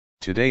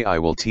Today I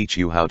will teach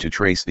you how to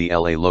trace the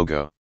LA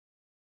logo.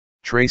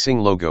 Tracing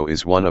logo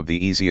is one of the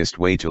easiest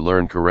way to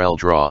learn Corel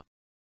Draw.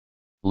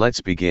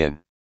 Let's begin.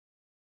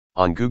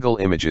 On Google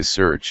Images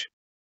search.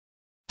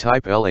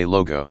 Type LA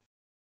logo.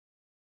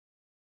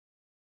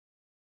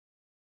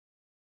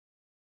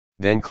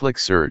 Then click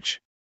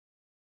search.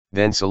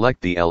 Then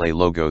select the LA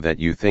logo that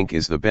you think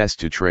is the best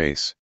to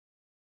trace.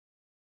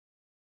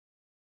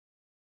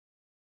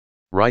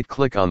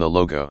 Right-click on the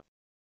logo.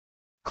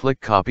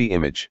 Click Copy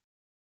Image.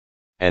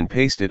 And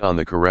paste it on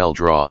the Corel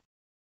Draw.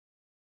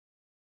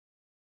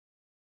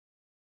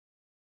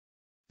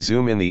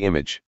 Zoom in the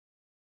image.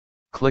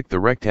 Click the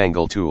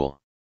rectangle tool.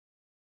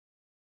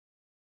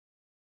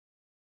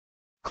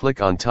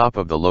 Click on top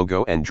of the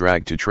logo and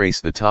drag to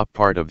trace the top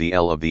part of the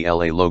L of the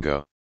LA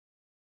logo.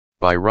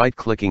 By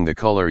right-clicking the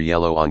color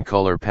yellow on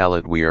color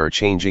palette, we are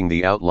changing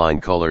the outline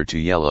color to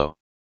yellow,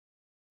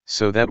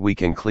 so that we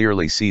can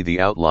clearly see the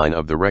outline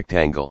of the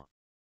rectangle.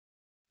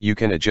 You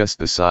can adjust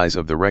the size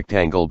of the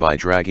rectangle by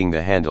dragging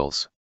the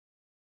handles.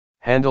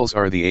 Handles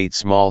are the 8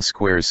 small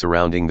squares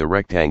surrounding the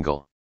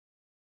rectangle.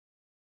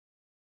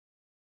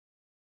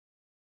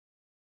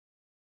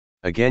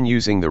 Again,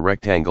 using the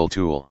rectangle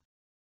tool.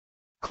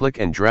 Click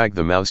and drag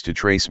the mouse to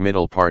trace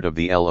middle part of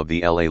the L of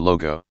the LA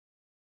logo.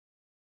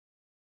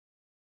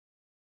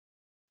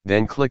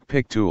 Then click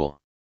Pick tool.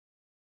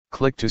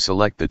 Click to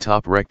select the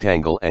top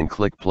rectangle and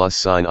click plus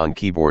sign on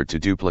keyboard to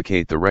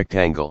duplicate the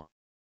rectangle.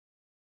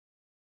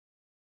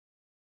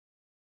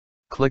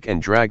 Click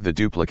and drag the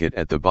duplicate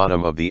at the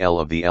bottom of the L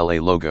of the LA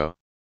logo.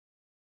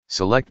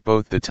 Select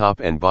both the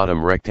top and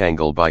bottom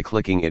rectangle by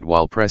clicking it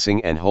while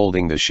pressing and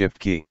holding the Shift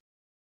key.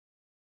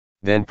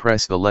 Then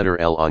press the letter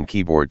L on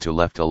keyboard to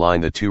left align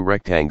the two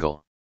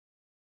rectangle.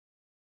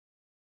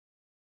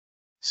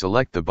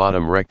 Select the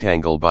bottom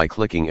rectangle by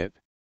clicking it.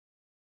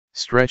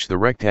 Stretch the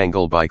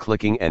rectangle by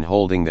clicking and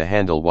holding the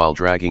handle while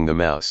dragging the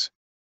mouse.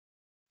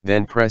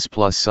 Then press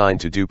plus sign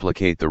to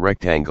duplicate the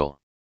rectangle.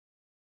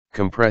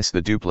 Compress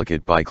the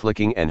duplicate by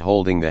clicking and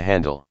holding the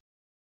handle.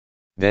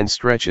 Then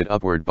stretch it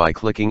upward by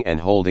clicking and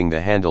holding the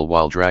handle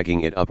while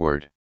dragging it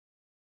upward.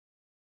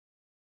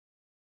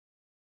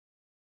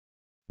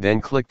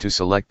 Then click to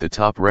select the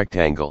top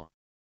rectangle.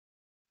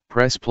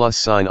 Press plus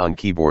sign on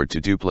keyboard to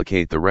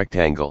duplicate the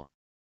rectangle.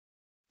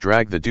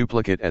 Drag the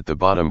duplicate at the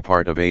bottom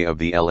part of A of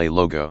the LA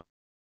logo.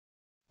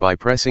 By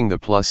pressing the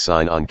plus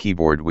sign on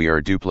keyboard, we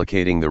are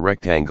duplicating the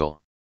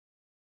rectangle.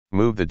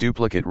 Move the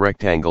duplicate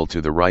rectangle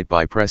to the right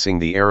by pressing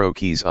the arrow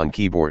keys on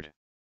keyboard.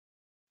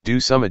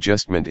 Do some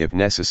adjustment if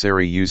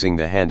necessary using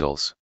the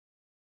handles.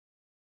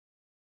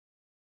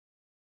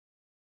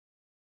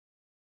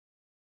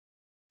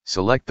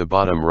 Select the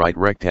bottom right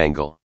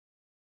rectangle.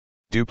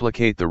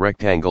 Duplicate the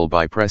rectangle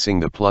by pressing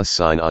the plus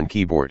sign on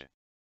keyboard.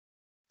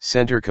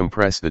 Center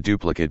compress the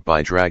duplicate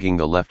by dragging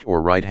the left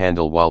or right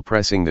handle while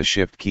pressing the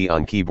Shift key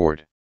on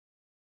keyboard.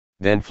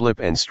 Then flip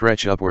and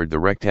stretch upward the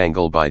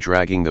rectangle by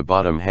dragging the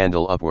bottom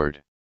handle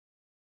upward.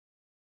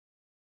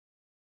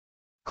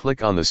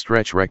 Click on the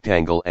stretch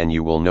rectangle and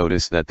you will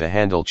notice that the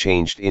handle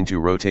changed into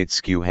rotate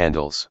skew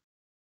handles.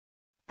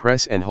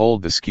 Press and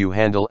hold the skew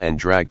handle and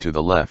drag to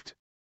the left.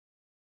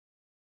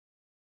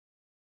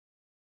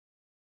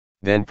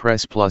 Then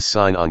press plus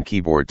sign on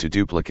keyboard to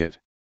duplicate.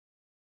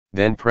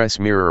 Then press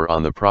mirror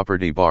on the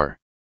property bar.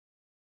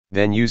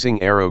 Then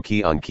using arrow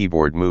key on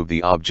keyboard, move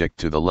the object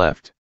to the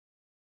left.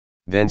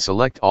 Then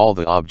select all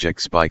the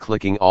objects by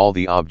clicking all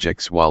the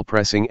objects while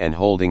pressing and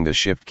holding the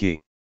Shift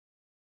key.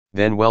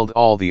 Then weld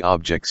all the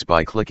objects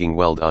by clicking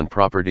weld on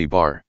property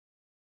bar.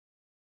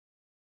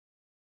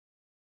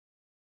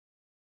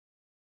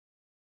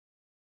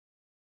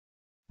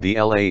 The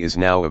LA is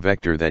now a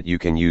vector that you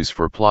can use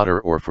for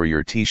plotter or for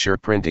your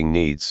t-shirt printing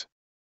needs.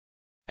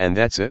 And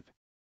that's it.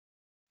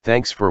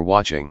 Thanks for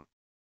watching.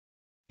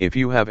 If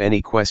you have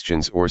any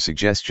questions or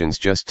suggestions,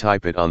 just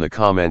type it on the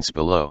comments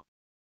below.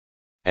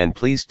 And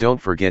please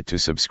don't forget to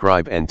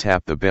subscribe and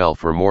tap the bell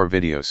for more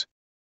videos.